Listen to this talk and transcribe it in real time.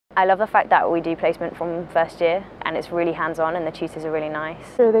I love the fact that we do placement from first year and it's really hands-on and the tutors are really nice.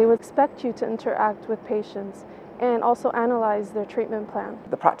 So they would expect you to interact with patients and also analyze their treatment plan.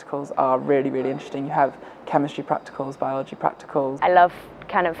 The practicals are really, really interesting. You have chemistry practicals, biology practicals. I love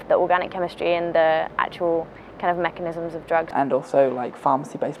kind of the organic chemistry and the actual kind of mechanisms of drugs. And also like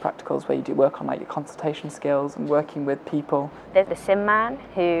pharmacy-based practicals where you do work on like your consultation skills and working with people. There's the sim man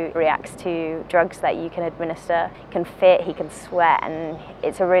who reacts to drugs that you can administer, can fit, he can sweat, and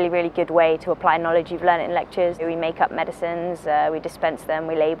it's a really, really good way to apply knowledge you've learned in lectures. We make up medicines, we dispense them,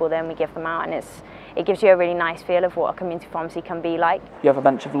 we label them, we give them out, and it gives you a really nice feel of what a community pharmacy can be like. You have a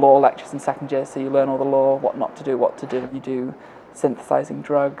bunch of law lectures in second year, so you learn all the law, what not to do, what to do. You do synthesizing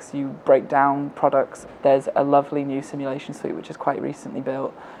drugs, you break down products. There's a lovely new simulation suite which is quite recently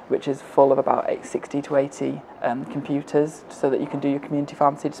built, which is full of about 60 to 80 computers so that you can do your community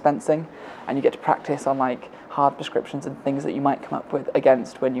pharmacy dispensing, and you get to practice on like hard prescriptions and things that you might come up with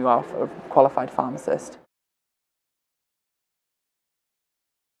against when you are a qualified pharmacist.